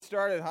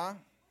started, huh?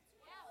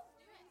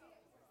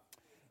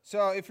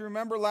 So if you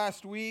remember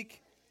last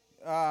week,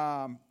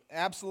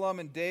 Absalom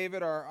and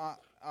David are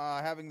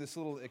having this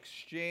little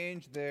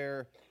exchange.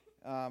 They're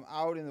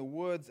out in the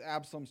woods.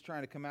 Absalom's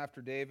trying to come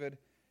after David.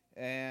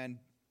 And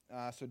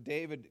so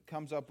David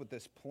comes up with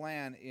this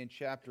plan in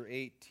chapter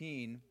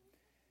 18.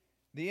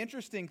 The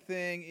interesting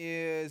thing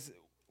is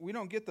we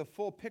don't get the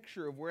full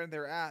picture of where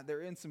they're at.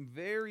 They're in some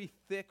very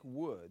thick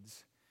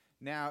woods.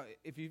 Now,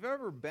 if you've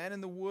ever been in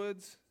the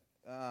woods,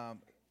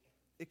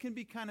 it can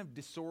be kind of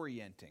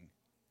disorienting.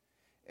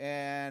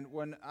 And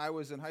when I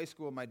was in high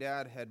school, my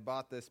dad had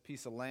bought this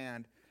piece of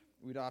land.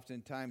 We'd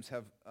oftentimes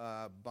have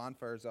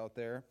bonfires out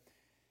there.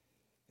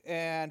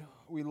 And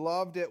we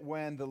loved it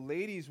when the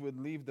ladies would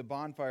leave the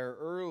bonfire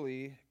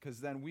early, because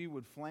then we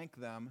would flank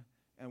them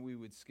and we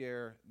would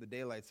scare the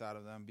daylights out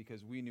of them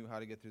because we knew how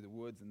to get through the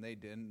woods and they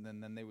didn't.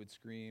 And then they would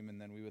scream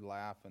and then we would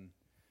laugh, and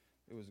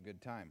it was a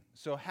good time.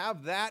 So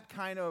have that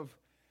kind of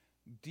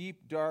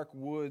deep, dark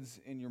woods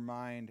in your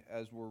mind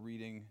as we're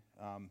reading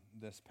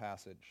this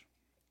passage.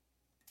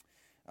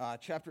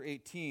 Chapter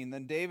 18,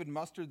 then David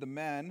mustered the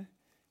men,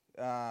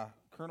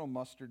 Colonel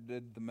mustered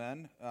the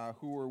men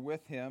who were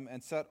with him,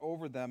 and set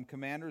over them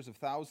commanders of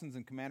thousands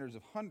and commanders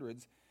of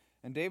hundreds.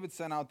 And David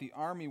sent out the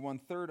army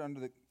 1/3 under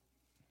the...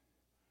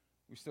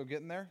 We still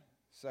getting there?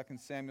 2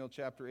 Samuel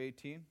chapter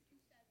 18?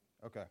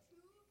 Okay.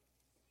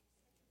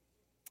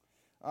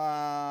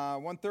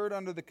 1/3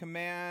 under the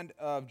command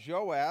of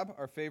Joab,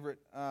 our favorite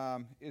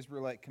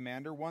Israelite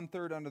commander.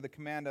 1/3 under the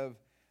command of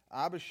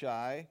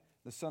Abishai,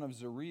 the son of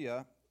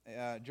Zeruiah,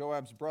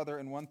 Joab's brother,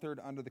 and 1/3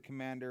 under the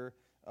commander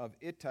of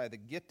Ittai the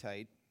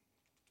Gittite.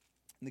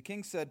 And the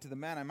king said to the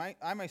men,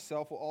 I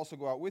myself will also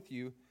go out with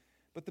you.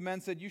 But the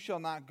men said, you shall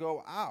not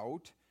go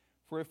out,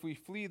 for if we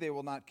flee, they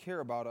will not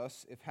care about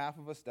us. If half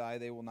of us die,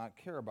 they will not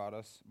care about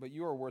us. But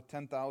you are worth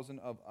 10,000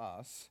 of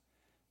us.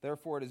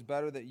 Therefore it is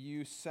better that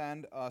you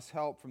send us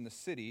help from the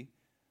city.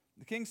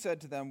 The king said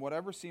to them,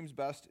 whatever seems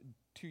best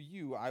to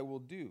you, I will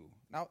do.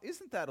 Now,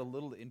 isn't that a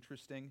little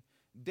interesting?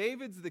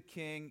 David's the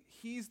king.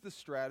 He's the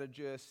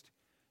strategist.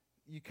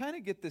 You kind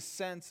of get this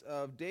sense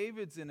of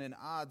David's in an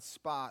odd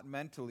spot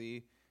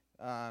mentally,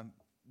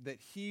 that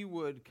he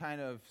would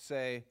kind of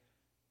say,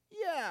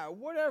 yeah,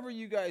 whatever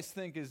you guys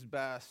think is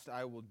best,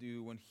 I will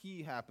do, when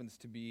he happens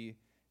to be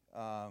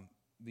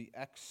the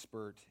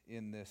expert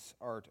in this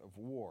art of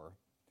war.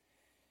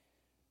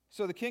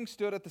 So the king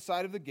stood at the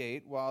side of the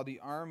gate while the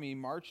army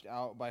marched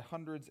out by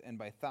hundreds and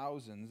by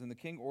thousands, and the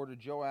king ordered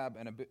Joab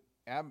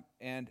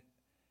and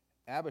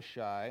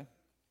Abishai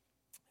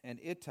and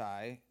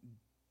Ittai,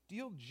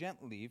 deal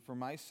gently for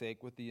my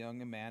sake with the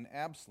young man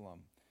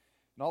Absalom.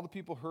 And all the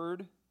people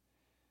heard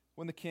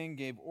when the king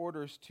gave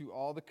orders to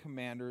all the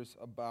commanders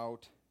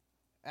about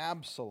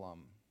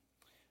Absalom.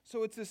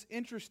 So it's this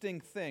interesting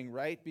thing,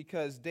 right?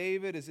 Because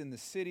David is in the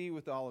city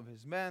with all of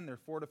his men. They're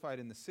fortified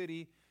in the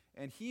city.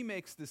 And he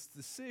makes this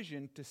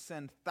decision to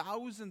send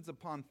thousands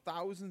upon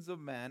thousands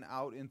of men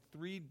out in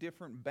 3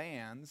 different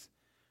bands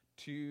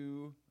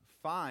to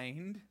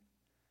find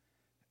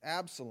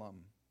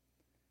Absalom.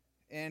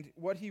 And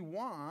what he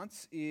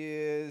wants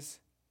is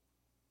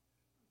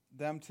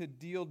them to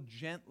deal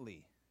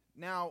gently.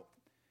 Now,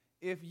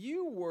 if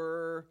you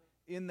were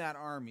in that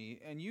army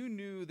and you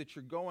knew that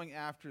you're going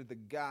after the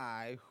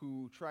guy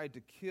who tried to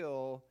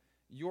kill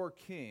your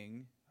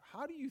king,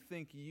 how do you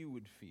think you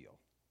would feel?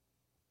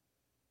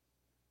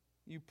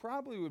 You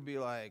probably would be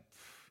like,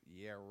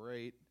 yeah,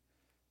 right.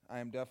 I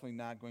am definitely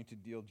not going to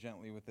deal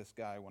gently with this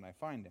guy when I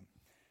find him.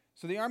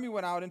 So the army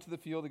went out into the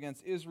field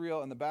against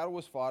Israel, and the battle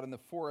was fought in the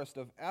forest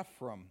of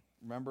Ephraim.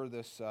 Remember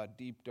this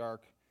deep,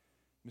 dark,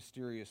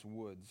 mysterious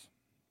woods.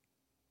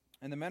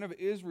 And the men of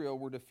Israel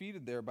were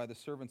defeated there by the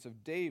servants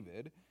of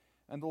David,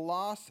 and the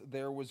loss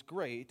there was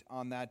great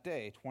on that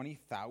day,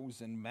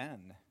 20,000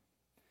 men.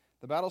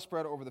 The battle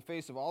spread over the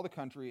face of all the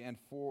country, and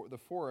for the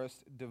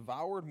forest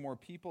devoured more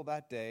people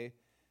that day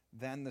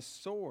than the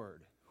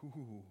sword.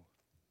 Ooh,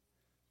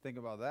 think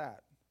about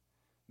that.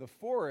 The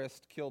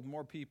forest killed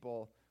more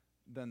people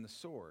than the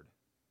sword.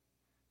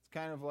 It's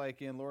kind of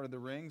like in Lord of the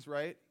Rings,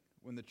 right?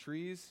 When the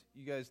trees,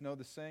 you guys know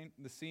the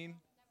scene?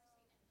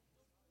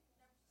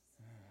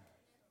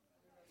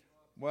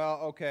 Well,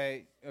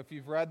 okay, if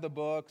you've read the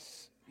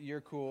books,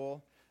 you're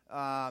cool.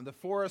 The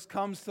forest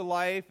comes to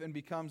life and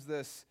becomes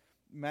this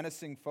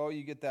menacing foe.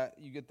 You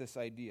get this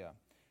idea.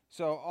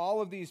 So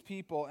all of these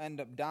people end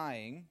up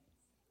dying.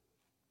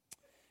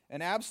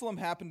 And Absalom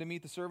happened to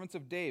meet the servants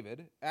of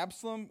David.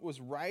 Absalom was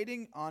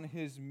riding on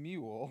his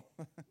mule.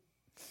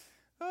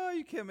 Oh,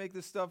 you can't make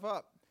this stuff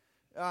up.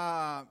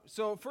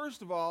 So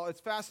first of all, it's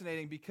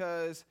fascinating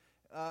because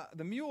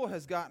the mule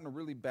has gotten a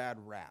really bad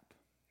rap.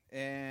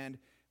 And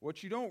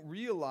what you don't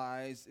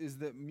realize is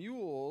that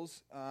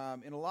mules,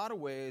 in a lot of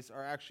ways,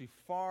 are actually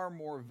far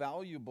more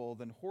valuable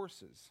than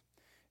horses.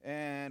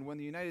 And when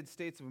the United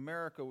States of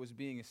America was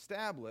being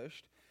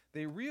established,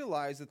 they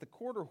realized that the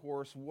quarter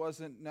horse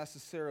wasn't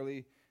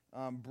necessarily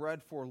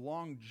bred for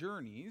long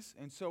journeys.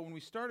 And so when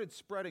we started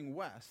spreading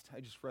west,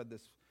 I just read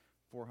this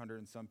 400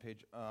 and some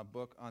page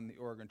book on the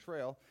Oregon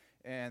Trail,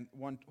 and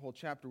one whole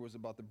chapter was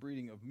about the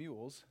breeding of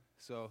mules,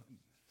 so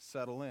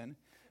settle in.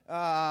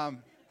 But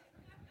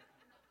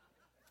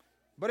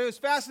it was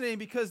fascinating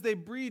because they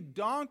breed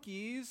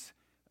donkeys,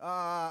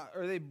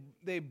 or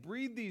they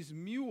breed these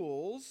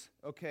mules,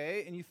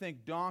 okay, and you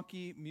think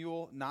donkey,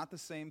 mule, not the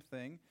same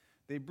thing.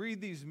 They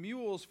breed these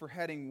mules for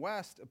heading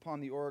west upon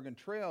the Oregon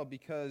Trail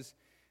because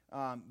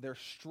they're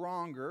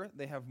stronger,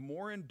 they have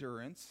more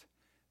endurance,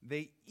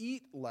 they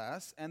eat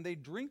less, and they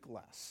drink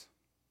less.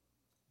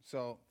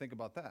 So think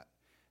about that.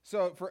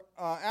 So for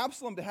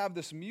Absalom to have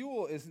this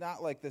mule is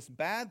not like this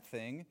bad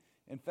thing.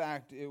 In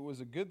fact, it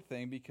was a good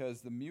thing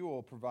because the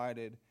mule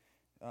provided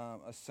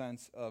a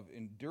sense of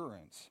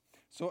endurance.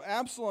 So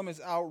Absalom is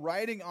out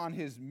riding on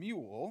his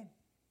mule,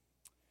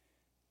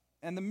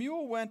 and the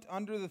mule went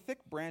under the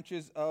thick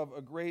branches of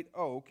a great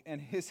oak,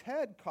 and his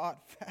head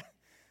caught fast.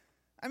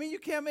 I mean, you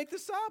can't make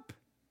this up.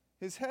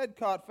 His head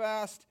caught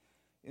fast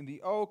in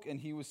the oak, and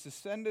he was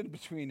suspended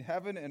between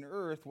heaven and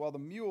earth while the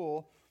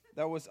mule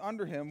that was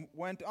under him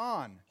went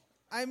on.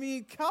 I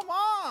mean, come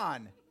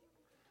on.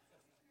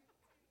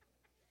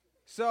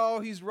 So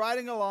he's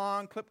riding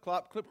along, clip,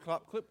 clop, clip,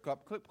 clop, clip,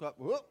 clop, clip, clop,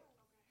 whoop.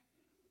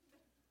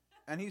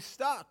 And he's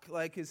stuck,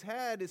 like his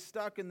head is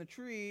stuck in the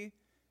tree,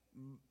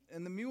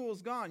 and the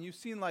mule's gone. You've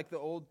seen like the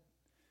old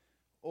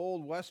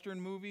Western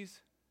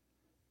movies?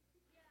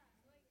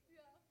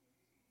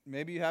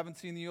 Maybe you haven't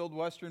seen the old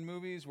Western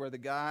movies where the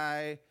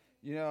guy,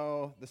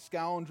 the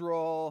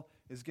scoundrel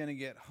is going to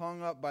get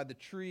hung up by the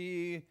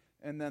tree,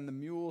 and then the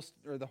mule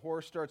or the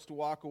horse starts to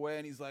walk away,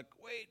 and he's like,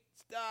 wait,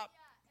 stop.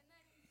 Yeah,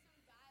 and then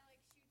some guy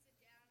shoots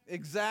it down.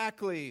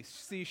 Exactly.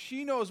 See,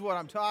 she knows what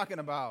I'm talking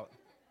about.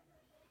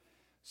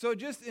 So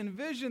just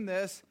envision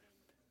this.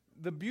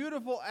 The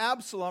beautiful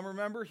Absalom,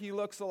 remember, he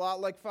looks a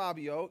lot like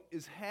Fabio,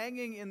 is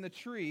hanging in the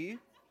tree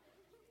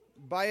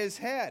by his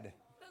head.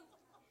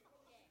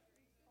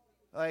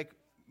 Like,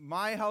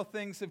 how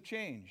things have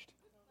changed.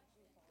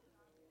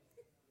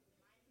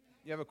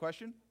 You have a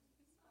question?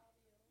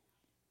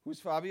 Who's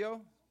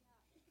Fabio?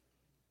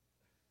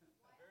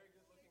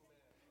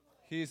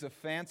 He's a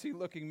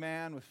fancy-looking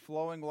man with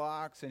flowing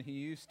locks, and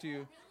he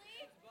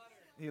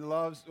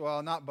loves,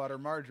 not butter,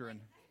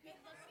 margarine.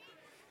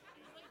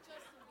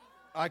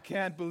 I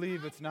can't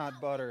believe it's not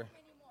butter.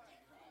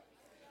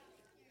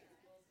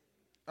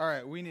 All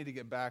right, we need to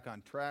get back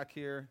on track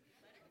here.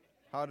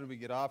 How did we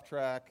get off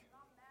track?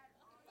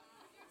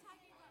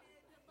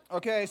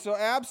 Okay, so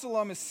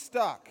Absalom is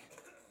stuck.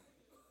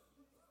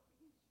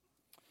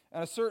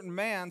 And a certain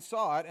man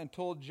saw it and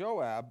told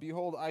Joab,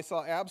 "Behold, I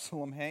saw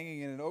Absalom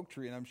hanging in an oak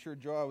tree." And I'm sure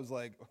Joab was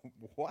like,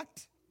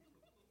 "What?"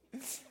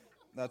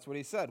 That's what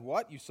he said.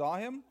 "What? You saw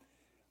him?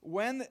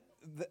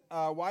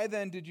 Why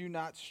then did you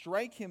not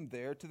strike him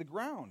there to the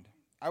ground?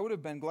 I would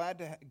have been glad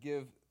to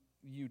give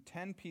you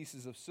 10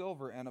 pieces of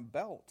silver and a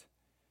belt."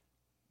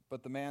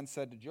 But the man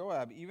said to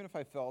Joab, "Even if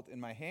I felt in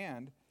my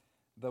hand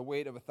the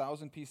weight of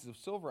 1,000 pieces of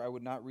silver, I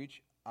would not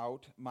reach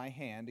out my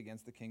hand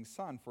against the king's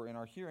son. For in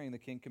our hearing the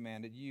king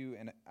commanded you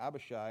and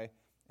Abishai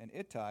and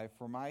Ittai,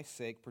 for my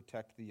sake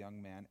protect the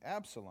young man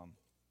Absalom.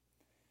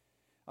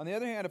 On the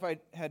other hand, if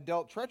I had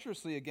dealt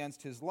treacherously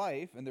against his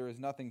life, and there is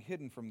nothing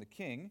hidden from the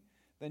king,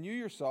 then you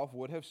yourself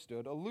would have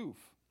stood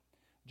aloof."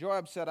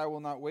 Joab said, "I will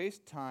not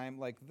waste time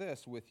like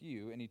this with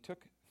you." And he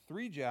took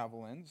 3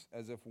 javelins,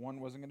 as if one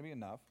wasn't going to be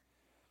enough,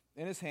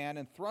 in his hand,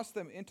 and thrust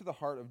them into the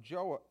heart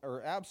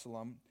of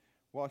Absalom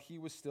while he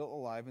was still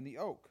alive in the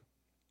oak.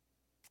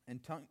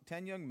 And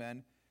 10 young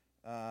men,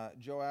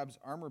 Joab's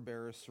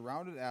armor-bearers,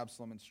 surrounded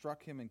Absalom and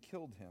struck him and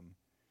killed him.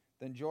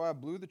 Then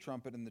Joab blew the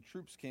trumpet, and the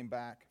troops came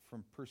back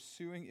from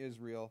pursuing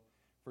Israel,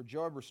 for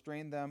Joab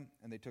restrained them,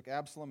 and they took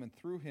Absalom and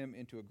threw him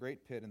into a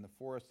great pit in the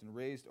forest and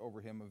raised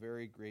over him a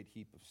very great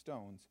heap of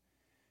stones.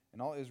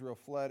 And all Israel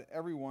fled,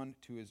 everyone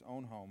to his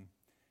own home.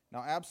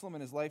 Now Absalom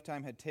in his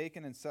lifetime had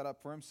taken and set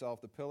up for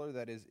himself the pillar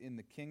that is in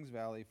the king's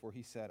valley, for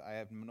he said, "I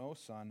have no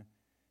son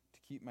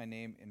to keep my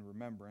name in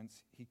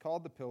remembrance." He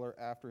called the pillar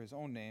after his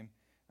own name,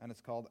 and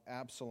it's called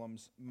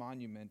Absalom's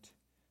monument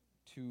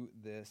to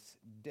this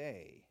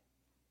day.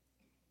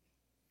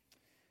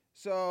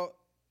 So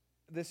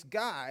this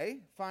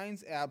guy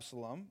finds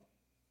Absalom,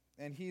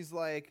 and he's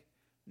like,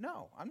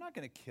 "No, I'm not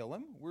going to kill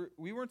him.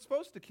 We weren't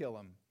supposed to kill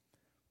him."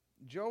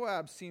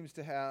 Joab seems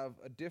to have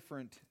a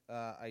different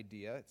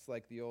idea. It's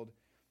like the old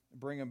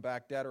bring him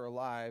back dead or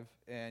alive,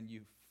 and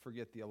you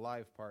forget the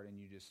alive part, and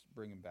you just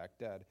bring him back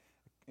dead,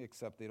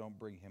 except they don't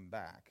bring him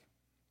back.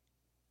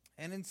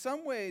 And in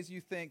some ways,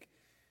 you think,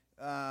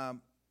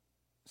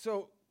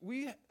 so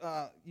we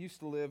used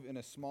to live in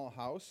a small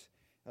house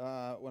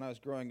when I was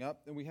growing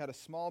up, and we had a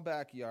small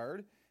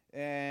backyard,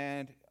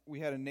 and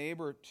we had a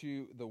neighbor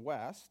to the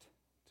west,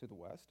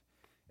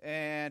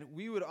 and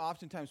we would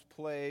oftentimes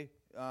play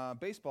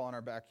baseball in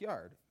our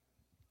backyard.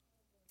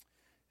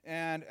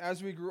 And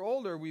as we grew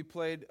older, we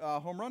played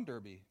home run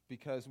derby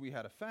because we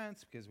had a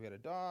fence, because we had a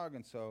dog,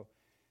 and so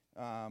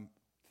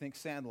think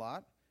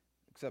Sandlot,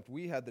 except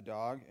we had the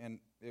dog, and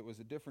it was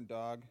a different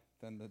dog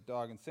than the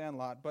dog in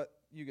Sandlot,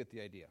 but you get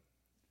the idea.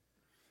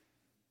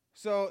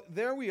 So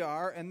there we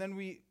are, and then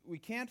we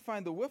can't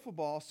find the wiffle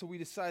ball, so we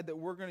decide that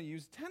we're going to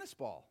use tennis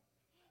ball.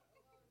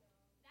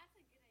 That's a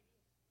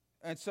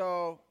good idea. And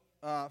so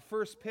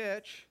first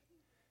pitch,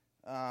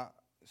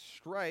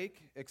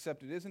 strike,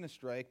 except it isn't a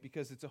strike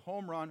because it's a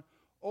home run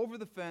over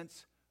the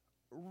fence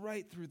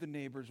right through the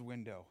neighbor's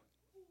window.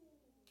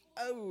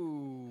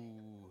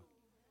 Oh.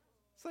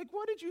 It's like,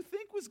 what did you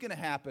think was going to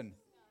happen?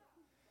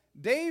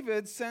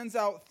 David sends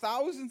out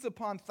thousands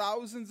upon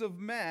thousands of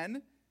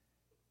men.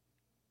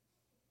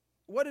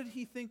 What did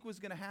he think was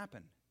going to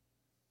happen?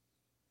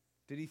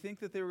 Did he think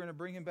that they were going to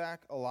bring him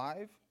back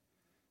alive?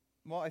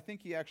 Well, I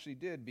think he actually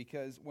did,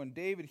 because when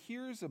David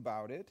hears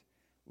about it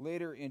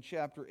later in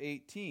chapter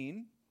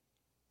 18,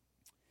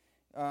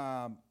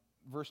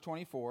 verse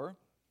 24,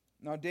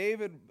 now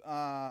David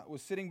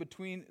was sitting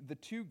between the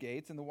two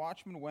gates, and the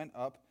watchman went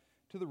up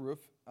to the roof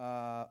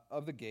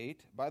of the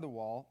gate by the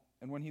wall,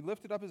 and when he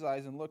lifted up his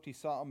eyes and looked, he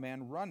saw a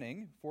man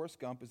running. Forrest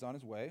Gump is on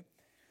his way.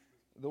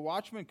 The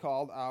watchman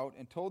called out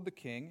and told the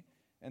king,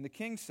 and the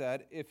king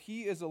said, "If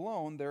he is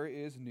alone, there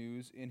is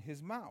news in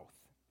his mouth."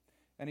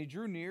 And he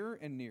drew nearer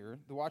and nearer.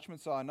 The watchman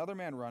saw another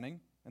man running,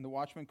 and the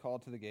watchman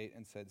called to the gate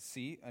and said,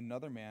 "See,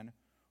 another man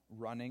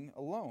running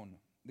alone."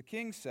 The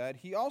king said,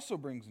 "He also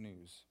brings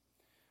news."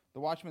 The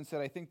watchman said,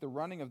 "I think the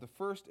running of the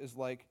first is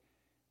like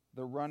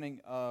the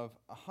running of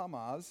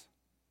Ahimaaz,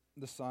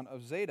 the son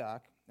of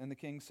Zadok." And the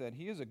king said,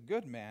 "He is a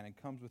good man and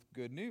comes with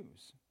good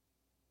news."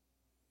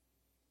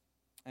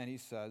 And he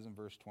says in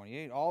verse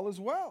 28, "All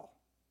is well.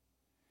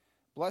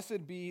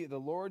 Blessed be the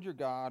Lord your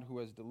God, who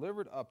has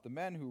delivered up the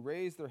men who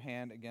raised their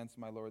hand against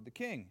my lord the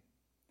king."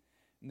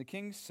 And the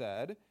king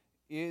said,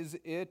 "Is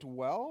it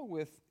well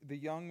with the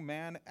young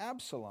man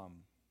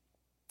Absalom?"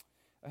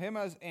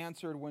 Ahimaaz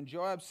answered, "When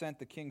Joab sent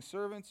the king's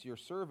servants, your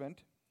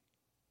servant,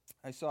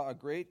 I saw a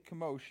great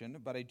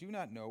commotion, but I do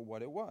not know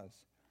what it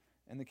was."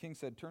 And the king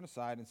said, "Turn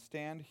aside and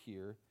stand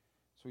here."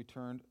 So he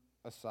turned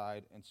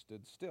aside and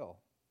stood still.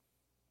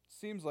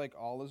 Seems like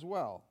all is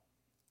well.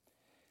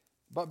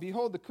 But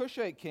behold, the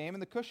Cushite came,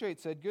 and the Cushite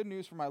said, "Good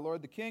news for my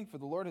lord the king, for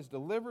the Lord has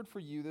delivered for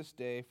you this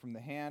day from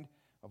the hand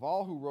of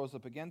all who rose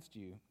up against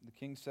you." The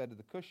king said to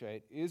the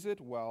Cushite, "Is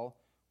it well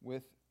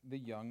with the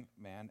young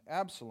man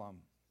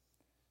Absalom?"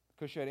 The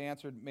Cushite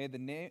answered, "May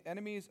the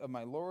enemies of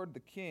my lord the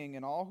king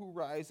and all who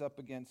rise up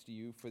against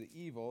you for the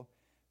evil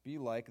be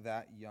like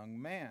that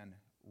young man."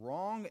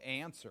 Wrong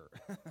answer.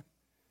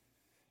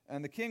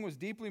 And the king was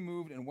deeply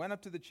moved and went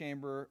up to the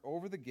chamber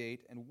over the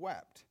gate and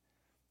wept.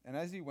 And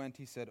as he went,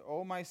 he said,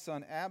 "O my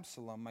son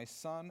Absalom, my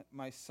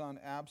son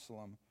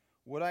Absalom,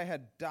 would I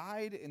had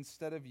died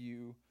instead of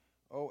you,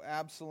 O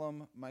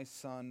Absalom, my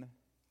son,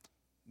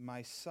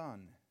 my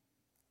son."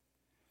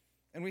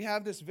 And we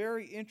have this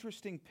very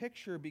interesting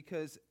picture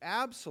because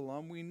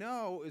Absalom, we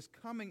know, is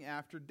coming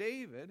after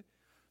David.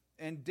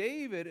 And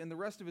David and the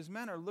rest of his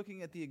men are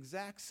looking at the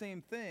exact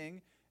same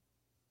thing.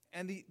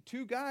 And the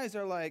two guys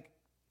are like,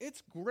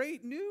 "It's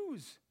great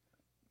news.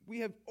 We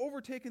have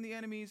overtaken the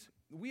enemies.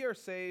 We are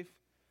safe."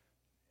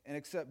 And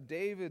except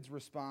David's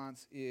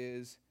response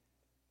is,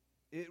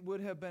 "It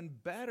would have been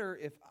better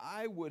if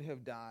I would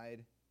have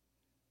died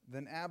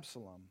than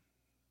Absalom."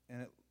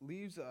 And it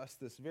leaves us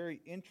this very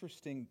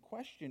interesting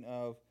question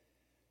of,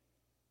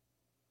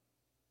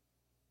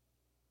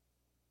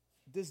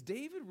 does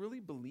David really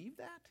believe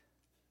that?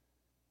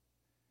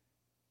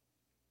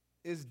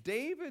 Is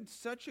David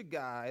such a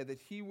guy that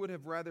he would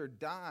have rather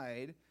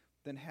died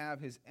than have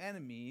his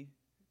enemy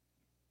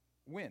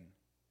win,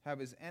 have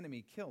his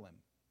enemy kill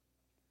him?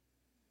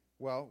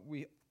 Well,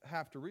 we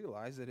have to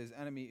realize that his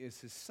enemy is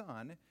his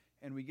son,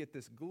 and we get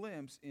this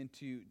glimpse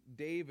into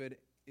David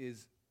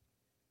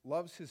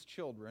loves his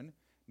children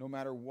no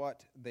matter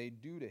what they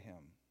do to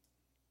him.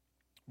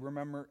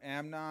 Remember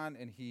Amnon,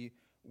 and he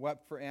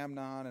wept for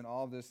Amnon and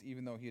all this,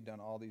 even though he had done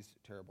all these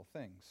terrible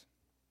things.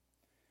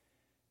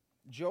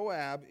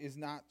 Joab is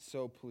not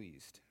so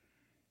pleased.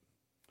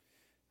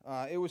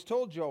 It was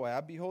told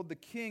Joab, "Behold, the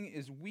king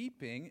is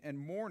weeping and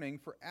mourning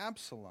for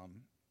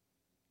Absalom."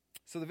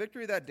 So the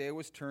victory that day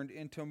was turned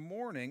into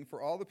mourning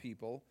for all the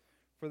people,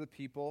 for the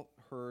people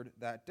heard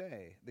that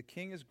day, "The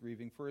king is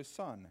grieving for his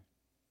son."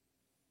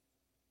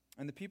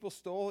 And the people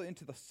stole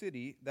into the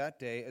city that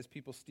day as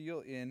people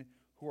steal in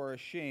who are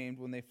ashamed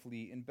when they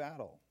flee in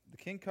battle. The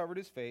king covered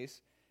his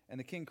face, and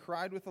the king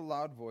cried with a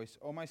loud voice,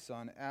 "O my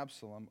son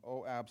Absalom,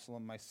 O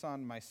Absalom, my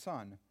son, my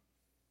son."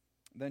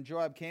 Then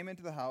Joab came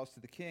into the house to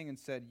the king and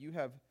said, "You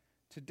have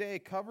today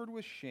covered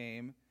with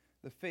shame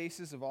the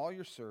faces of all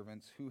your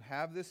servants who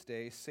have this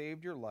day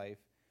saved your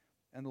life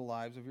and the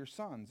lives of your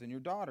sons and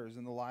your daughters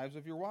and the lives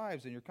of your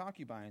wives and your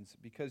concubines,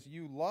 because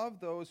you love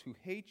those who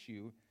hate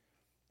you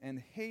and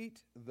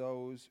hate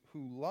those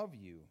who love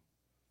you.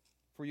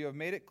 For you have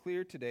made it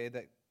clear today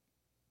that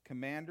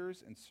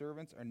commanders and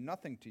servants are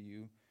nothing to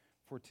you.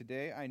 For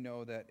today I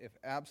know that if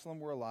Absalom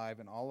were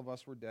alive and all of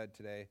us were dead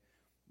today,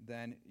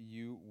 then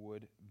you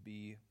would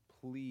be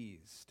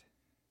pleased."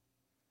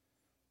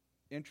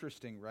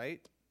 Interesting,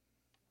 right?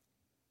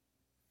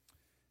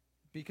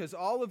 Because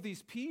all of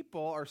these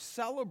people are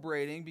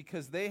celebrating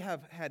because they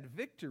have had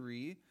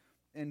victory,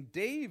 And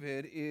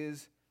David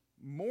is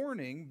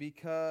mourning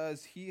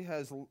because he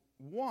has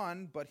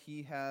won, but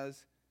he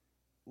has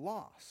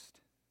lost.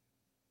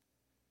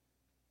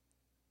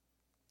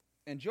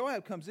 And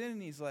Joab comes in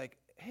and he's like,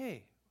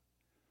 hey,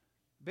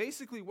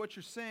 basically what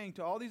you're saying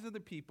to all these other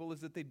people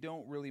is that they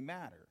don't really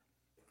matter.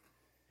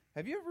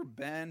 Have you ever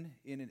been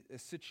in a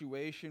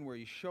situation where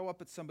you show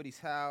up at somebody's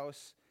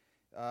house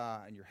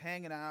and you're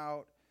hanging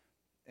out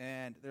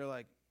and they're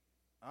like,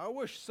 I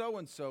wish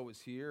so-and-so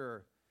was here,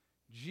 or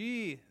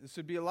gee, this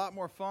would be a lot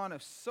more fun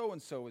if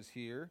so-and-so was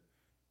here,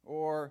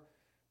 or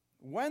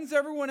when's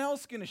everyone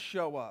else going to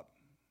show up?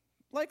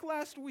 Like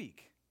last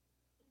week,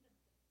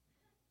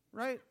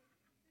 right?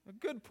 A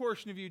good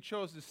portion of you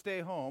chose to stay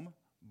home.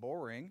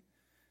 Boring.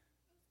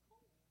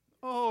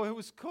 Oh, it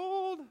was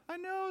cold. I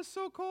know, it was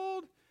so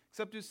cold.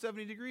 Except it was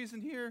 70 degrees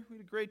in here. We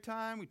had a great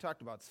time. We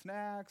talked about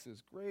snacks. It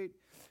was great.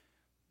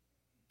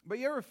 But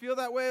you ever feel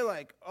that way?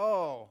 Like,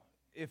 oh,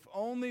 if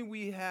only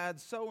we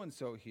had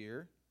so-and-so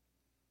here.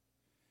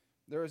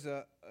 There was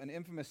an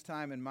infamous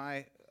time in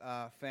my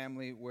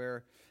family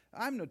where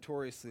I'm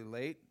notoriously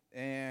late,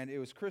 and it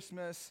was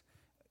Christmas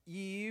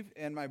Eve,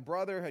 and my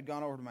brother had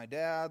gone over to my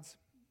dad's,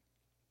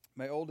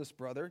 my oldest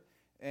brother,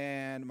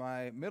 and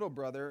my middle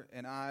brother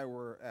and I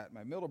were at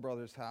my middle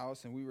brother's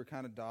house, and we were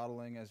kind of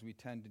dawdling as we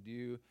tend to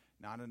do,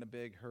 not in a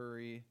big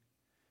hurry.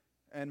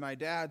 And my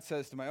dad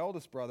says to my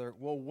oldest brother,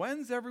 well,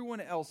 when's everyone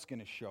else going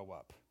to show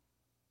up?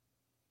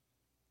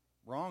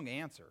 Wrong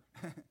answer.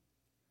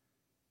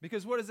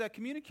 Because what is that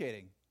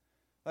communicating?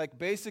 Like,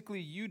 basically,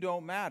 you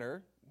don't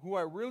matter. Who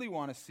I really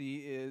want to see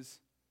is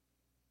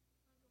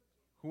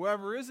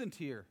whoever isn't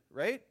here,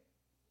 right?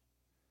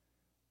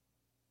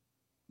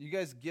 You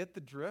guys get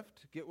the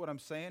drift? Get what I'm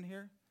saying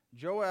here?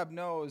 Joab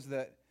knows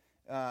that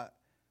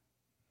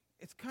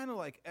it's kind of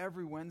like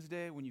every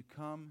Wednesday when you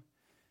come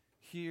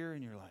here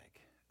and you're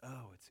like,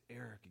 oh, it's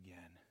Eric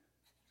again.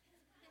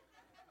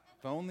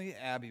 If only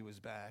Abby was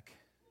back.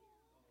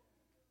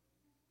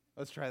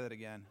 Let's try that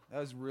again. That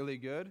was really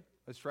good.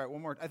 Let's try it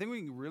one more. I think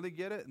we can really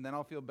get it, and then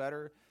I'll feel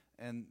better,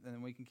 and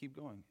then we can keep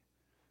going.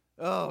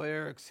 Oh,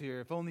 Eric's here.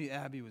 If only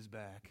Abby was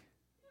back.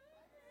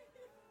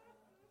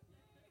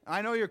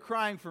 I know you're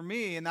crying for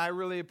me, and I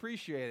really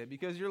appreciate it,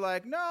 because you're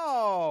like,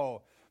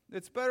 no,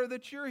 it's better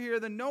that you're here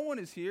than no one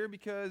is here,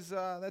 because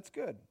that's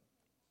good.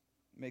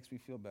 It makes me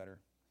feel better.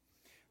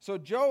 So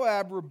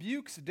Joab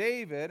rebukes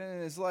David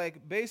and is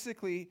like,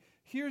 basically,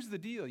 here's the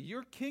deal.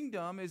 Your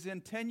kingdom is in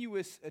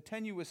a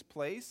tenuous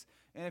place,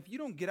 and if you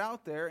don't get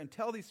out there and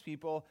tell these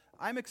people,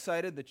 I'm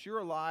excited that you're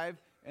alive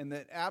and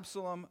that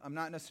Absalom, I'm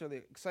not necessarily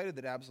excited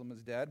that Absalom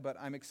is dead, but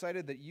I'm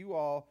excited that you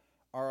all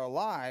are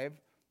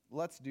alive.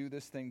 Let's do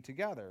this thing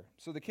together.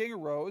 So the king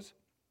arose,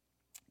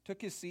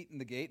 took his seat in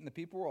the gate, and the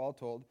people were all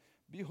told,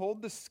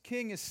 behold, this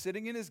king is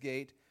sitting in his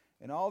gate,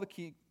 and all the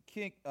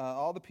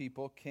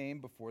people came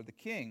before the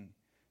king.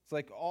 It's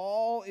like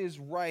all is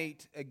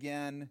right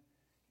again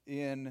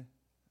in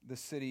the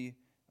city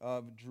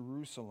of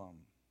Jerusalem.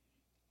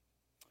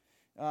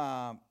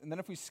 And then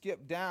if we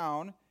skip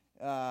down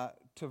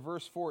to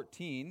verse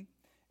 14,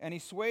 and he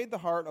swayed the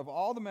heart of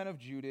all the men of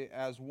Judah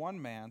as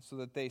one man, so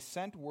that they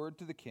sent word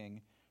to the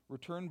king,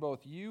 return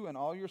both you and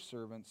all your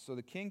servants. So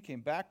the king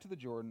came back to the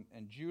Jordan,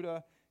 and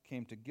Judah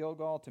came to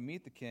Gilgal to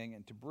meet the king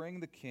and to bring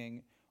the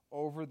king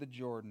over the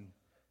Jordan.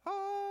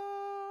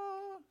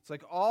 It's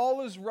like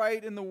all is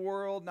right in the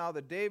world now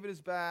that David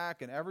is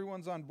back and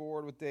everyone's on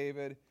board with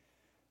David,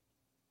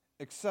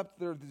 except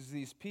there's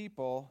these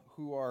people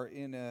who are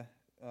in a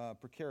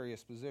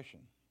precarious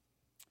position.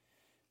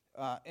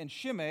 And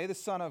Shimei, the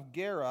son of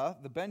Gera,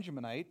 the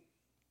Benjaminite,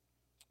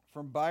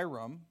 from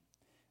Biram,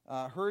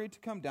 hurried to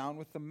come down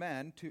with the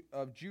men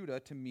of Judah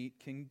to meet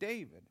King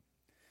David.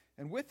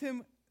 And with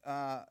him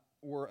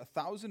were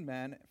 1,000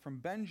 men from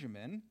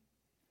Benjamin,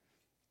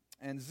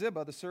 and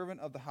Ziba, the servant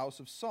of the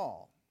house of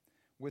Saul,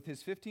 with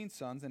his 15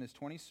 sons and his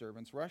 20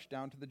 servants, rushed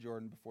down to the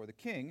Jordan before the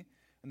king,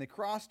 and they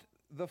crossed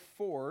the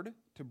ford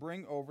to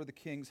bring over the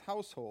king's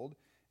household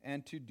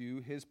and to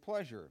do his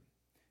pleasure.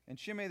 And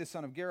Shimei, the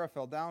son of Gera,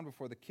 fell down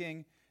before the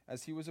king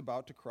as he was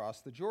about to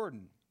cross the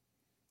Jordan.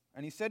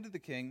 And he said to the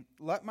king,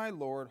 let my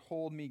lord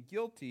hold me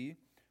guilty,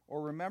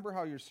 or remember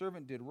how your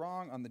servant did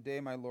wrong on the day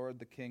my lord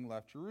the king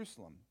left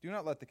Jerusalem. Do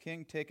not let the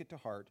king take it to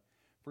heart,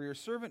 for your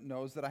servant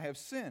knows that I have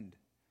sinned.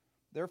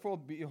 Therefore,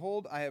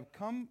 behold, I have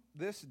come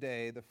this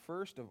day, the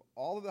first of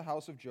all of the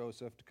house of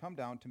Joseph, to come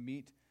down to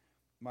meet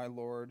my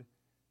lord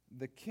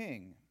the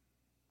king.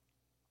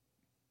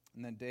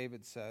 And then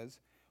David says,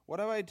 what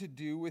have I to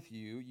do with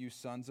you, you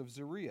sons of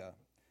Zeruiah,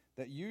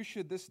 that you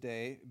should this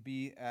day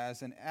be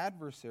as an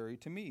adversary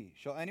to me?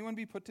 Shall anyone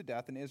be put to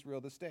death in Israel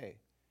this day?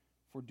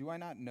 For do I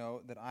not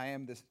know that I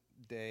am this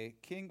day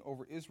king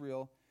over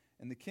Israel?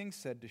 And the king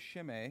said to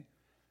Shimei,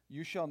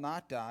 you shall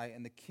not die.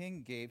 And the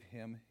king gave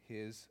him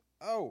his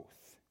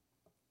oath.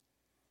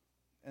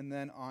 And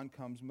then on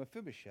comes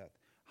Mephibosheth.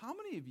 How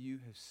many of you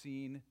have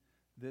seen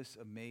this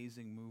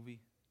amazing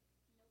movie?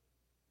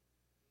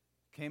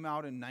 Came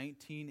out in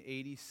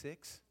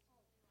 1986.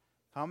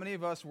 How many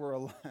of us were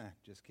alive?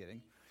 Just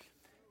kidding.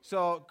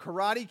 So,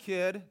 Karate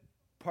Kid,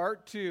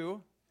 Part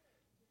 2.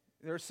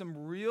 There's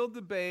some real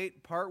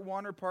debate. Part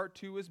 1 or Part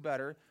 2 is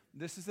better.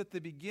 This is at the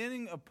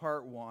beginning of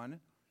Part 1.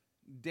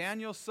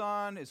 Daniel's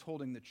son is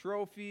holding the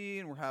trophy,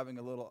 and we're having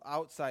a little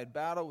outside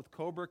battle with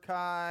Cobra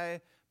Kai.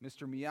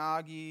 Mr.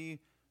 Miyagi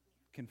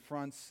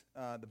confronts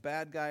the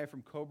bad guy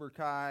from Cobra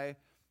Kai.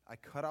 I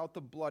cut out the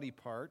bloody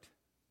part.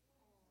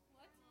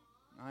 What?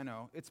 I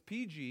know. It's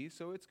PG,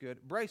 so it's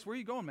good. Bryce, where are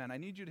you going, man? I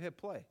need you to hit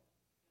play.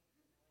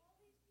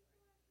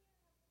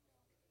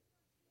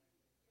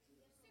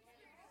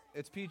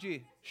 It's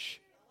PG. Shh.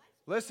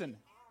 Listen.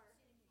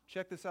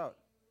 Check this out.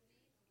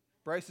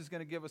 Bryce is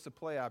going to give us a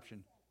play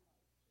option.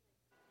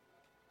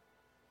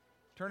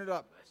 Turn it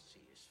up.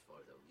 Mercy is for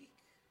the weak.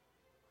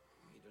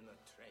 We do not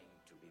train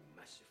to be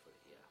merciful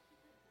here.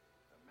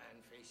 A man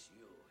face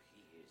you,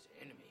 he is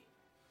enemy.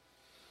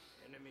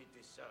 Enemy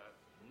deserve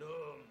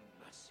no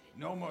mercy.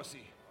 No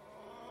mercy.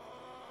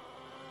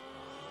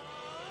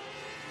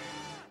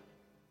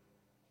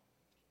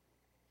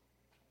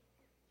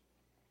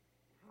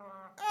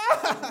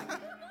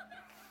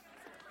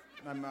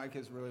 My mic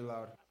is really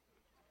loud.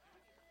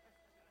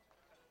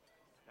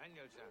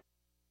 Danielson.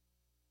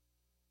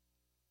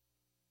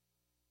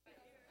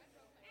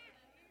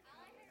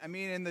 I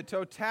mean, in the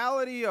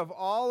totality of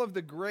all of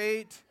the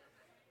great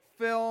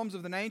films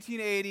of the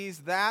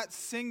 1980s, that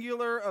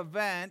singular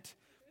event,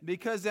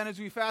 because then as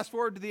we fast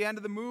forward to the end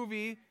of the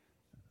movie,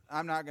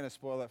 I'm not going to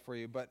spoil that for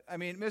you, but I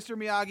mean, Mr.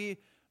 Miyagi,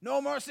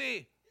 no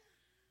mercy.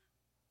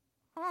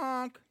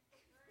 Honk.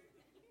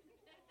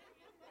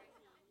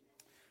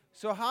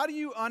 So how do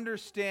you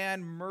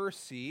understand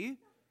mercy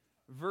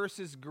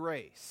versus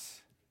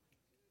grace?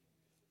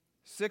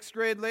 6th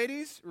grade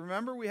ladies,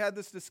 remember we had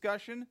this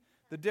discussion,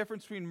 the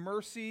difference between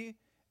mercy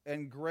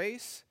and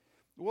grace?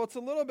 Well, it's a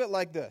little bit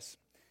like this.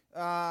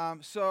 I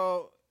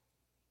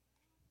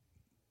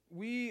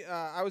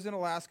was in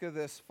Alaska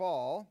this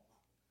fall,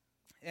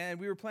 and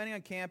we were planning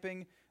on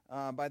camping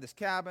by this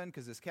cabin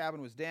because this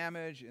cabin was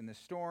damaged in this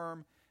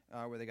storm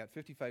where they got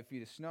 55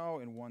 feet of snow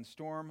in one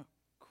storm.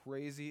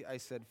 Crazy. I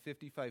said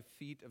 55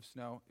 feet of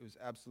snow. It was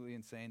absolutely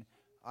insane.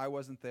 I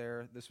wasn't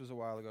there. This was a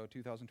while ago,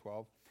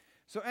 2012.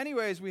 So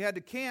anyways, we had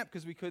to camp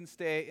because we couldn't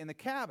stay in the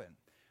cabin.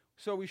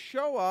 So we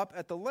show up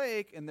at the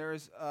lake, and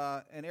there's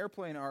an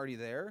airplane already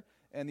there,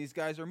 and these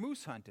guys are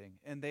moose hunting.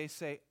 And they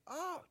say,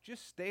 oh,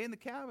 just stay in the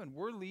cabin.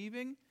 We're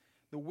leaving.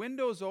 The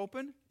window's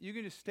open. You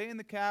can just stay in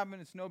the cabin.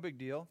 It's no big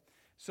deal.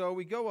 So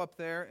we go up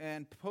there,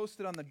 and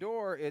posted on the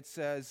door, it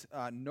says,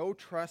 no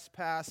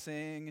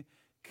trespassing,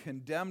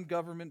 condemned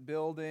government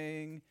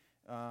building,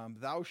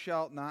 thou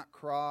shalt not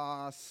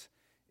cross,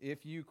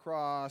 if you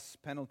cross,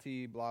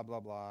 penalty, blah, blah,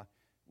 blah.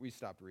 We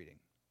stopped reading.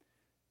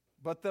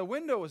 But the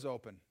window was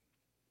open.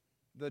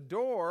 The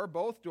door,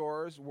 both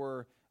doors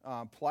were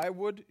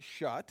plywood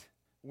shut,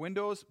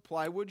 windows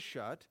plywood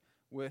shut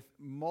with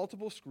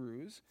multiple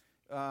screws,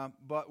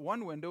 but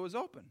one window is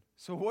open.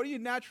 So what do you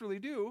naturally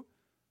do?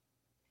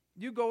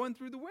 You go in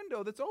through the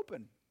window that's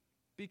open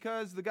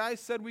because the guys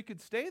said we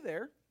could stay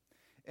there.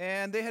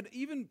 And they had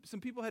some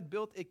people had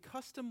built a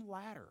custom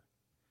ladder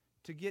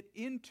to get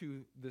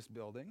into this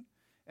building.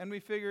 And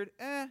we figured,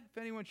 if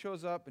anyone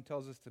shows up and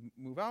tells us to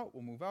move out,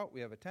 we'll move out. We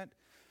have a tent.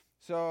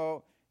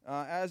 So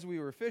as we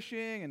were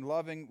fishing and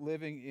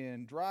living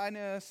in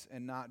dryness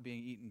and not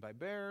being eaten by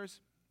bears,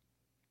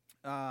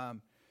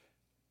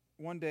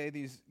 one day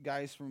these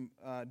guys from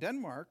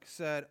Denmark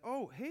said,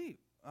 oh, hey,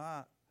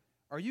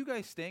 are you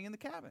guys staying in the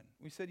cabin?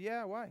 We said,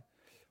 yeah, why?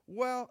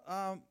 Well,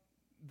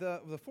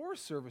 the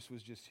Forest Service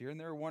was just here, and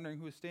they were wondering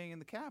who was staying in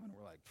the cabin.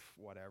 We're like,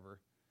 whatever.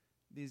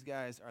 These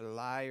guys are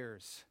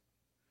liars.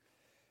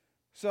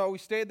 So we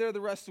stayed there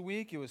the rest of the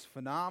week. It was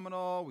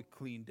phenomenal. We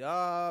cleaned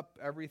up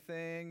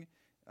everything,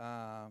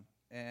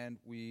 and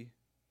we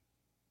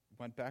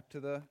went back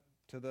to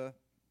the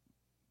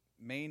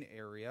main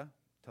area,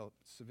 to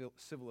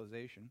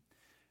civilization.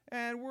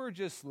 And we're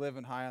just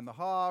living high on the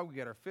hog. We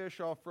got our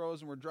fish all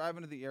frozen. We're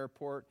driving to the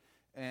airport,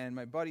 and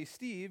my buddy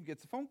Steve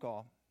gets a phone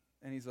call.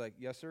 And he's like,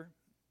 yes, sir.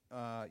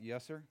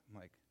 Yes, sir. I'm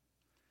like,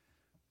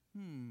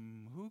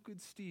 who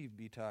could Steve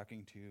be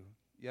talking to?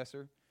 Yes,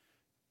 sir.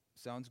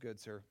 Sounds good,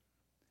 sir.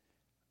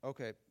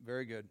 Okay,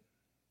 very good.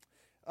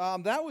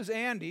 That was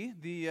Andy,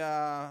 the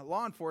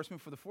law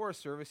enforcement for the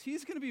Forest Service.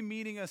 He's going to be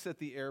meeting us at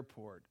the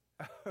airport.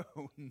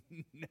 Oh,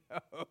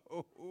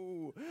 no.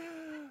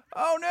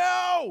 Oh,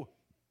 no!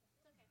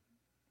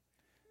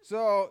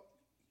 So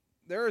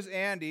there's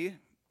Andy,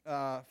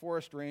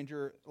 forest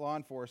ranger, law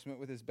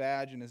enforcement, with his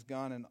badge and his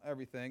gun and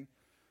everything.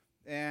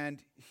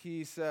 And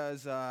he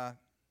says,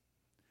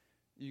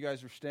 you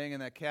guys were staying in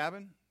that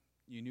cabin?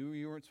 You knew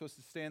you weren't supposed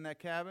to stay in that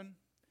cabin?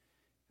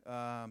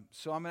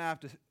 So I'm going to have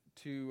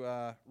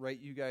to write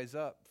you guys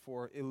up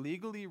for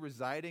illegally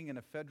residing in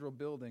a federal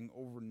building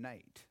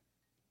overnight.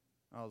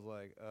 I was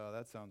like, oh,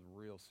 that sounds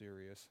real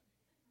serious.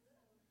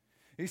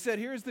 He said,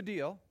 here's the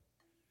deal.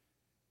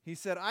 He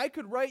said, I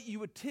could write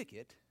you a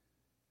ticket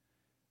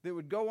that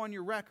would go on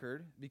your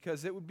record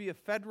because it would be a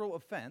federal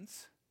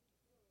offense.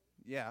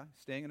 Yeah,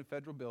 staying in a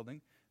federal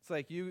building. It's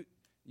like you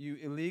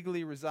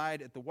illegally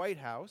reside at the White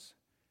House,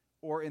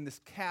 or in this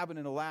cabin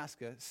in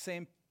Alaska,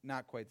 same,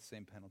 not quite the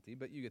same penalty,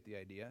 but you get the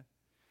idea.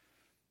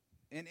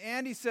 And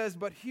Andy says,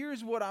 but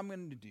here's what I'm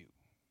going to do.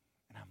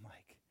 And I'm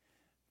like,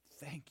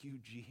 thank you,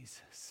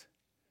 Jesus.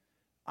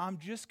 I'm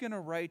just going to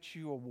write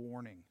you a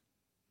warning.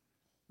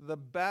 The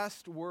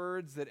best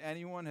words that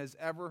anyone has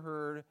ever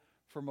heard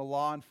from a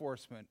law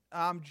enforcement.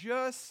 I'm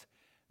just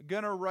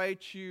going to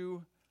write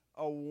you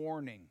a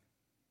warning.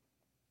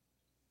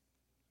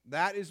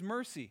 That is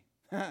mercy.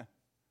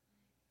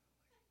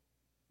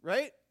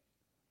 Right?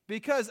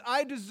 Because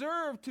I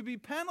deserve to be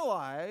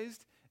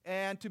penalized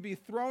and to be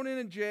thrown in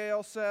a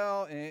jail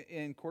cell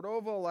in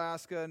Cordova,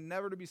 Alaska,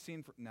 never to be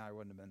seen for... No, I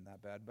wouldn't have been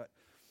that bad, but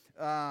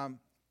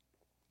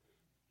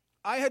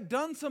I had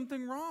done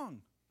something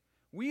wrong.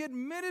 We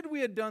admitted we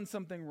had done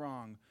something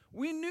wrong.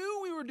 We knew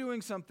we were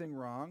doing something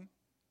wrong,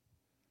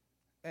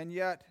 and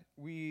yet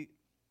we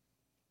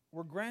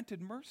were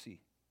granted mercy.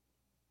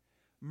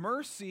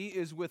 Mercy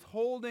is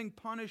withholding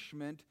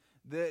punishment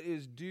that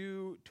is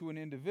due to an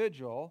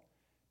individual,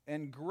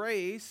 and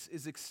grace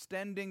is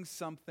extending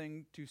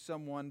something to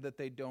someone that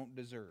they don't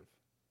deserve.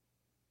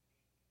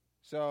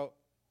 So,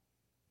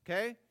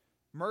 okay,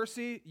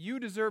 mercy, you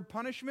deserve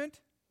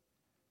punishment,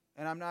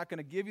 and I'm not going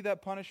to give you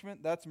that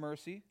punishment. That's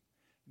mercy.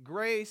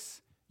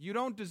 Grace, you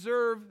don't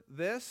deserve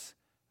this,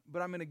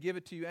 but I'm going to give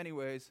it to you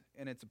anyways,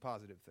 and it's a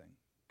positive thing.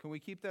 Can we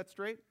keep that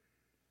straight?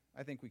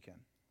 I think we can.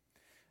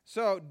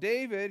 So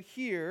David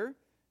here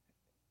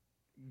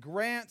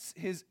grants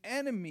his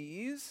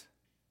enemies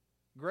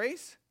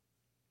grace.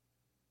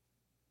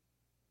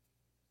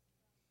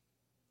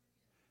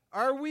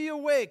 Are we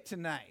awake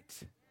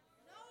tonight?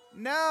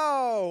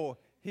 No.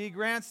 He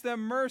grants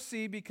them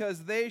mercy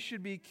because they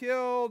should be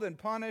killed and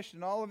punished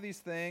and all of these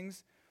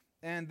things,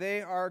 and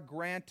they are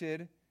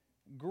granted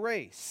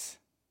grace.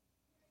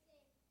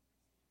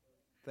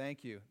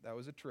 Thank you. That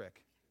was a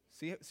trick.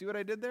 See what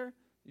I did there?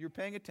 You're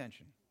paying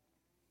attention.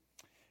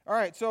 All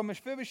right, so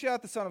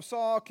Mephibosheth, the son of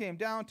Saul, came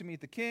down to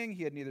meet the king.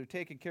 He had neither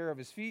taken care of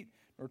his feet,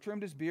 nor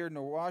trimmed his beard,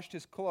 nor washed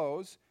his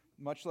clothes,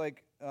 much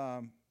like,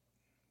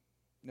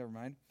 never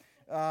mind.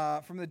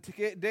 From the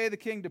day the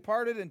king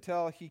departed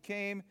until he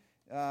came,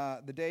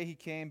 the day he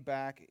came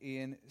back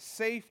in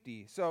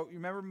safety. So you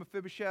remember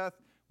Mephibosheth?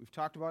 We've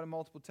talked about him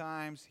multiple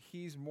times.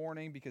 He's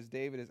mourning because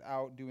David is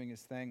out doing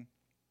his thing.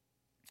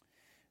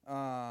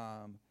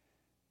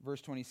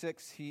 Verse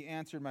 26, he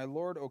answered, "My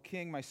lord, O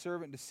king, my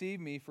servant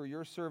deceived me, for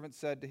your servant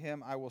said to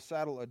him, I will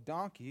saddle a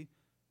donkey,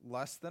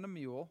 less than a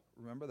mule,"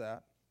 remember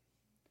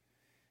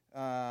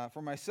that,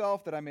 "for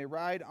myself, that I may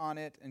ride on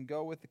it and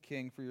go with the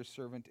king, for your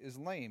servant is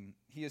lame.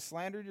 He has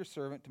slandered your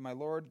servant to my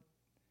lord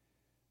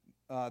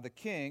the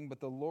king,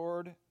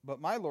 but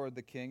my lord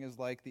the king is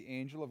like the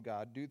angel of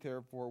God. Do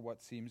therefore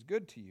what seems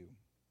good to you.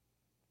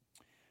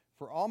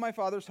 For all my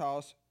father's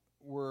house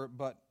were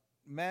but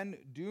men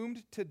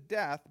doomed to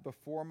death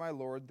before my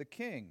lord the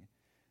king.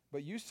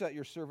 But you set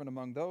your servant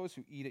among those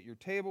who eat at your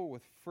table.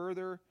 What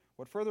further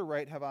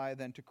right have I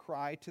than to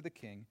cry to the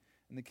king?"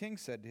 And the king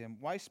said to him,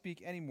 "Why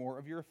speak any more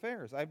of your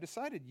affairs? I have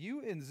decided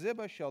you and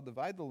Ziba shall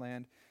divide the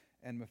land."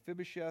 And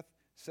Mephibosheth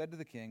said to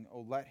the king,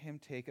 "Oh, let him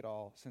take it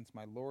all, since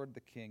my lord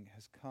the king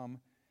has come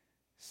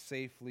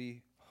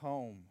safely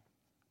home."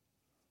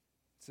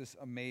 It's this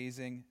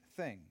amazing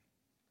thing.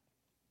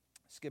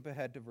 Skip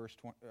ahead to verse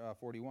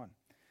 41.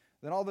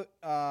 Then all the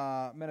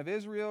men of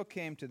Israel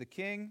came to the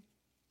king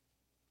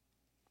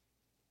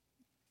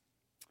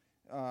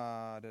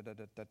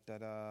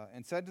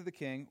and said to the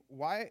king,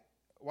 Why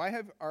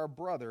have our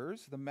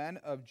brothers, the men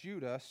of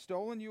Judah,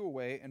 stolen you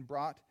away and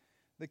brought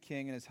the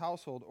king and his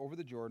household over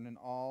the Jordan and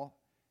all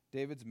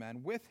David's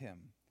men with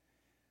him?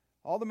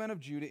 All the men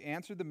of Judah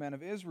answered the men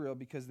of Israel,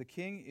 "Because the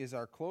king is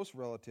our close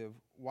relative.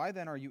 Why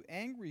then are you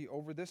angry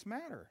over this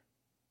matter?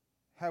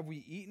 Have we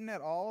eaten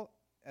at all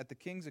at the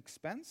king's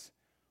expense?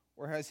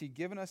 Or has he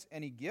given us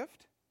any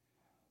gift?"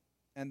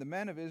 And the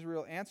men of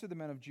Israel answered the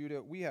men of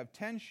Judah, "We have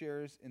 10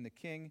 shares in the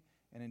king,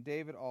 and in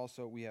David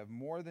also we have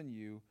more than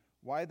you.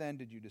 Why then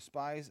did you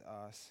despise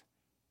us?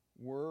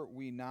 Were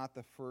we not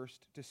the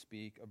first to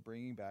speak of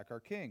bringing back our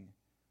king?"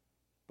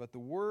 But the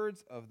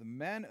words of the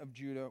men of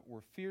Judah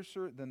were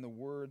fiercer than the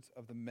words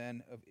of the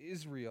men of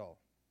Israel.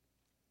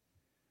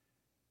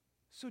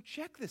 So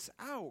check this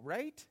out,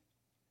 right?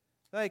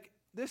 Like,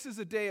 this is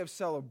a day of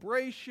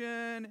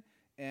celebration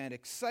and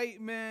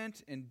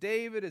excitement, and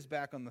David is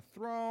back on the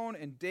throne,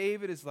 and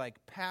David is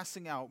like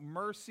passing out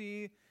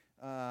mercy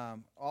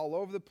all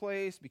over the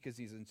place because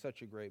he's in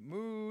such a great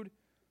mood.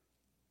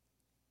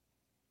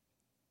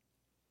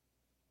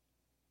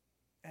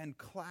 And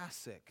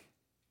classic,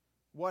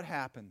 what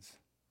happens?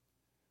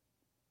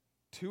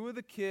 2 of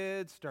the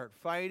kids start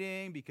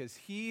fighting because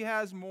he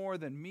has more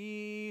than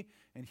me,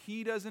 and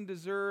he doesn't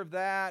deserve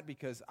that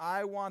because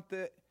I want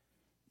the...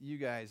 You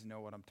guys know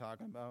what I'm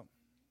talking about.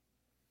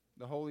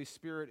 The Holy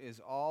Spirit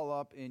is all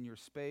up in your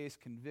space,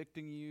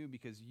 convicting you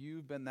because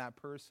you've been that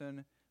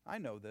person. I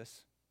know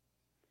this.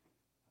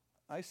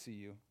 I see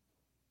you.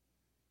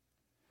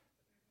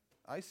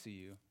 I see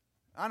you.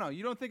 I know,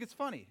 you don't think it's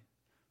funny.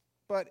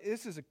 But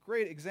this is a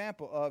great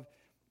example of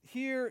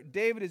here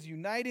David is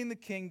uniting the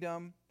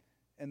kingdom,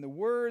 and the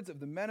words of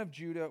the men of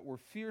Judah were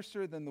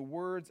fiercer than the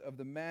words of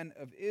the men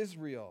of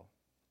Israel.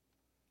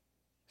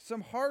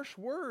 Some harsh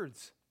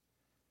words.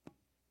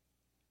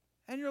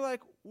 And you're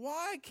like,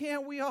 why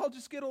can't we all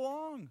just get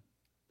along?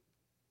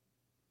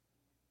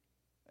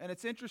 And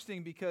it's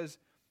interesting because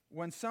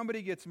when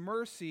somebody gets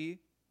mercy,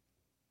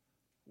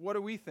 what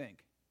do we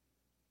think?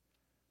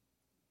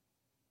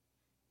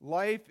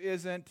 Life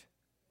isn't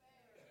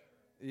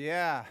fair.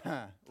 Yeah,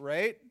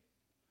 right?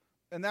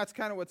 And that's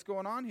kind of what's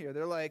going on here.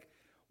 They're like,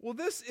 well,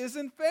 this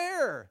isn't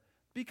fair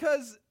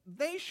because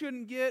they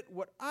shouldn't get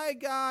what I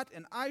got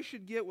and I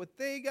should get what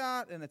they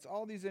got, and it's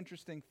all these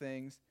interesting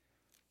things.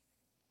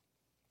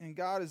 And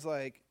God is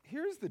like,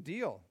 here's the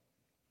deal.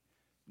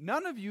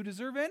 None of you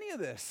deserve any of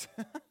this.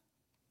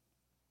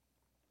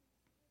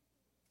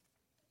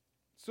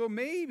 So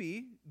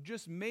maybe,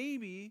 just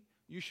maybe,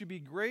 you should be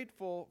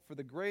grateful for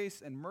the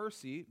grace and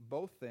mercy,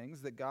 both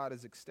things, that God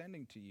is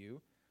extending to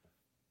you,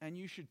 and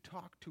you should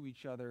talk to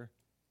each other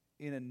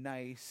in a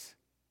nice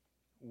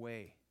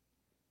way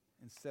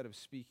instead of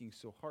speaking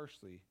so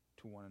harshly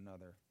to one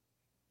another.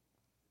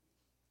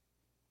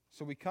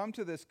 So we come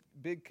to this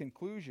big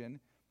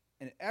conclusion,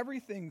 and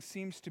everything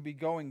seems to be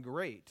going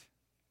great,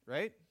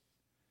 right?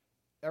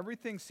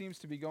 Everything seems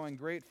to be going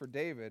great for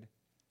David,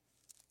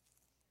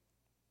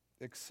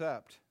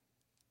 except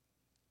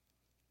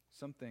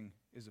something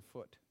is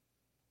afoot.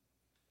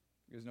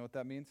 You guys know what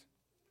that means?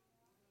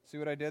 See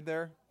what I did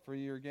there for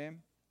your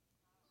game?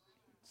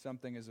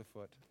 Something is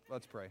afoot.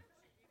 Let's pray.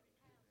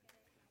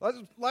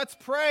 Let's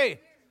pray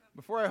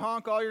before I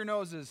honk all your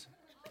noses.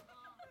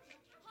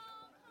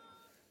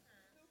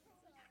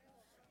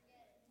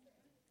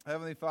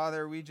 Heavenly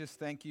Father, we just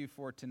thank you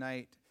for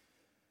tonight.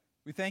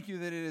 We thank you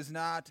that it is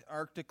not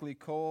arctically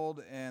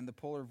cold and the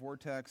polar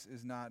vortex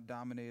is not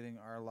dominating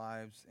our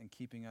lives and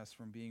keeping us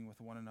from being with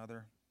one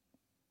another.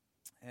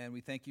 And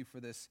we thank you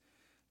for this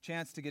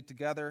chance to get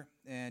together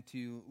and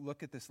to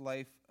look at this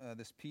life,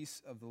 this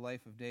piece of the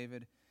life of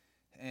David.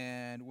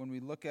 And when we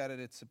look at it,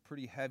 it's a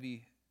pretty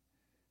heavy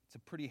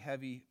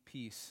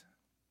piece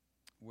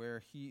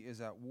where he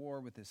is at war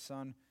with his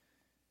son,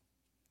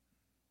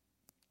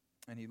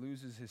 and he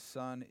loses his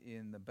son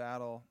in the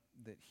battle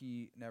that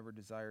he never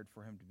desired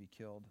for him to be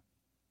killed.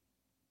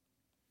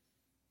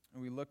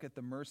 And we look at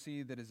the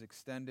mercy that is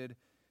extended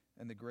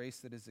and the grace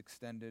that is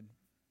extended,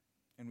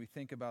 and we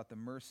think about the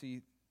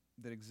mercy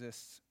that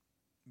exists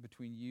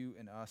between you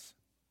and us,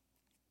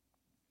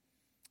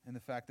 and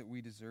the fact that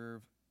we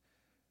deserve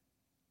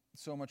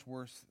so much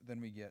worse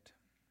than we get,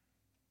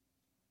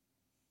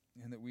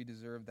 and that we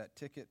deserve that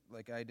ticket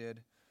like I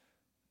did,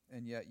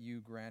 and yet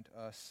you grant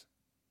us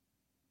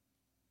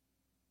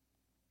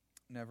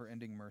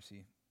never-ending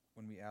mercy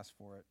when we ask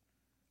for it.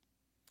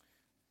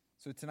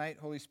 So tonight,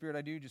 Holy Spirit,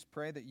 I do just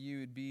pray that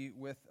you would be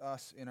with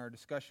us in our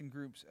discussion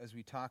groups as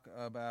we talk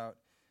about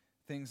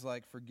things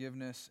like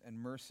forgiveness and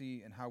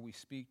mercy and how we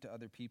speak to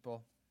other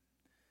people,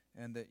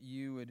 and that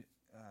you would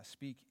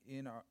speak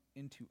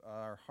into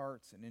our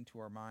hearts and into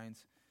our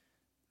minds,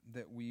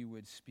 that we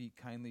would speak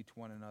kindly to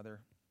one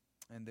another,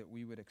 and that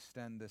we would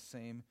extend the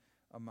same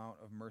amount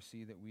of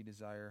mercy that we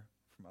desire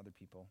from other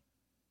people.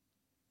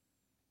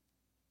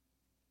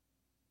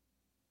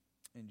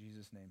 In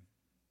Jesus' name,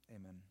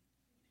 amen.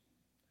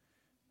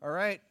 All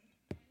right.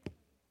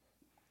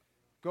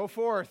 Go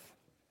forth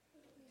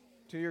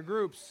to your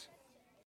groups.